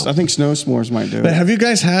 there is now. I think Snow S'mores might do But it. have you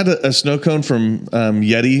guys had a snow cone from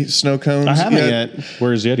Yeti snow cones? I haven't yet.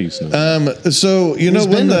 Where's Yeti snow? So you know He's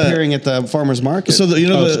when been appearing at the farmer's market. So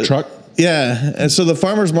it's a truck? Yeah, and so the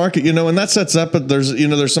farmer's market, when that sets up,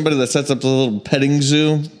 there's somebody that sets up the little petting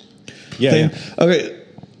zoo. Yeah. thing. Okay.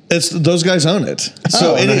 It's those guys own it.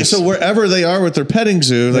 So nice. so wherever they are with their petting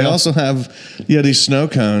zoo, they also have Yeti snow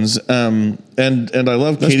cones. And I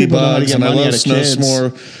love Those Katie people know how to Bugs get and I money love out of Snow kids.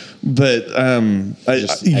 S'more. But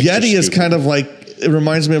Just extra Yeti is scoop. kind of like, it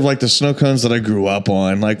reminds me of like the snow cones that I grew up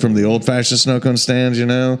on, like from the old fashioned snow cone stands,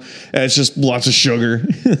 And it's just lots of sugar,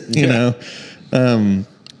 you know.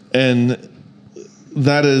 And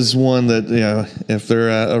that is one that, if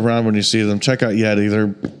they're around when you see them, check out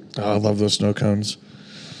Yeti. I love those snow cones.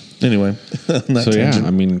 Anyway,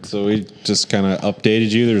 so we just kind of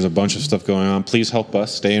updated you. There's a bunch of stuff going on. Please help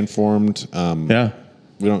us stay informed.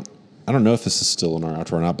 I don't know if this is still in our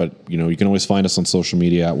outro or not, but you can always find us on social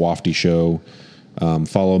media at Wafty Show.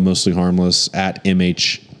 Follow Mostly Harmless at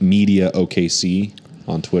MH Media OKC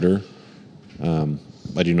on Twitter.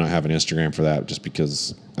 I do not have an Instagram for that, just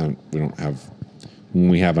because we don't have. When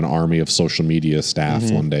we have an army of social media staff,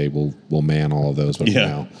 one day we'll man all of those. But for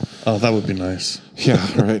now, that would be nice. yeah,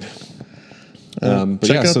 right.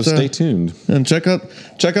 So stay tuned and check out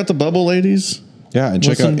the Bubble Ladies. Yeah, and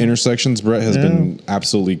check out Intersections. Brett has been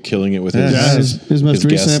absolutely killing it with his most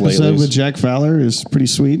recent episode with Jack Fowler is pretty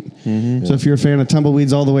sweet. Mm-hmm. So if you're a fan of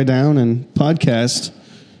Tumbleweeds All the Way Down and podcast,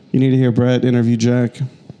 you need to hear Brett interview Jack.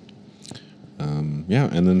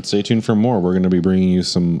 And then stay tuned for more. We're going to be bringing you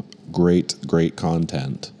some great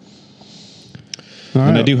content. All right.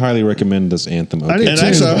 And I do highly recommend this anthem. And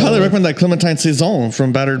actually, I highly recommend that Clementine Saison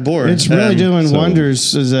from Battered Boar. It's really doing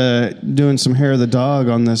wonders as doing some hair of the dog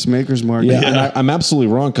on this Maker's Market. Yeah, and I'm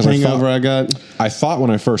absolutely wrong because I thought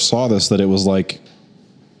when I first saw this that it was like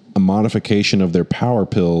a modification of their power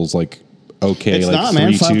pills, like it's like not,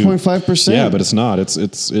 man. 5.5%. Yeah, but it's not. It's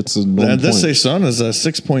a normal this Saison is a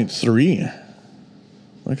 6.3.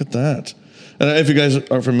 Look at that. If you guys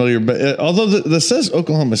are familiar, but although this says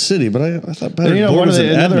Oklahoma City, but I thought Battered Boar was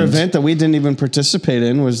another event that we didn't even participate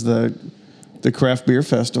in was the craft beer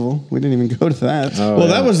festival. We didn't even go to that.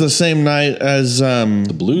 That was the same night as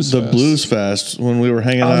the Blues Fest when we were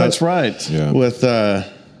hanging out. Oh, that's right. Yeah. With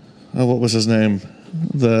what was his name?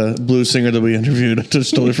 the blues singer that we interviewed. I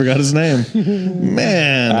just totally forgot his name.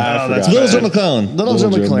 Man, that's Little Joe McClellan. Little Joe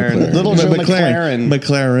McLaren. Little Joe McLaren.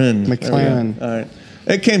 McLaren. All right.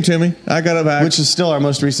 It came to me. I got it back. Which is still our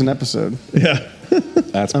most recent episode. Yeah.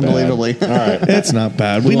 That's unbelievably. All right. It's not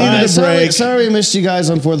bad. We needed a break. Sorry we missed you guys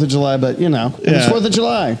on 4th of July, but it was 4th of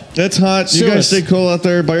July. It's hot. You guys stay cool out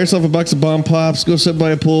there. Buy yourself a box of Bomb Pops. Go sit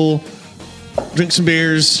by a pool. Drink some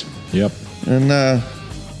beers. Yep. And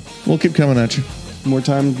we'll keep coming at you. More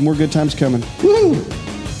good times coming. Woo!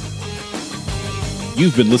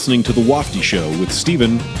 You've been listening to The Wafty Show with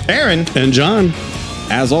Steven, Aaron, and John.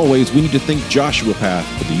 As always, we need to thank Joshua Path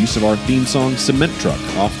for the use of our theme song Cement Truck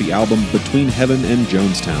off the album Between Heaven and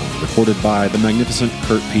Jonestown, recorded by the magnificent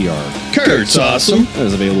Kurt PR. Kurt's awesome. That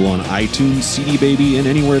is available on iTunes, CD Baby, and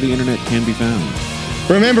anywhere the internet can be found.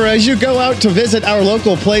 Remember, as you go out to visit our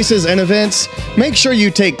local places and events, make sure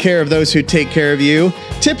you take care of those who take care of you.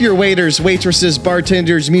 Tip your waiters, waitresses,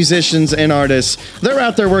 bartenders, musicians, and artists. They're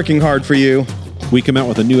out there working hard for you. We come out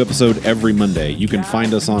with a new episode every Monday. You can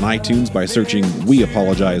find us on iTunes by searching We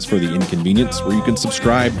Apologize for the Inconvenience, where you can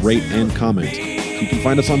subscribe, rate, and comment. You can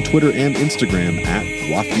find us on Twitter and Instagram at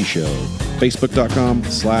Wafty Show.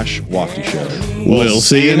 Facebook.com/Wafty Show. We'll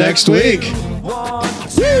see you next week.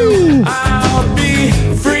 Woo! I'll be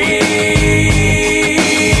free,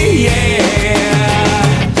 yeah.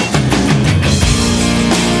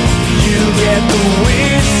 You get the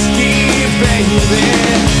whiskey, baby.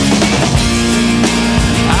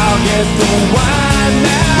 I'll get the wine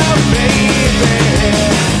now, baby.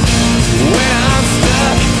 When I'm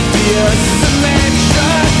stuck, be a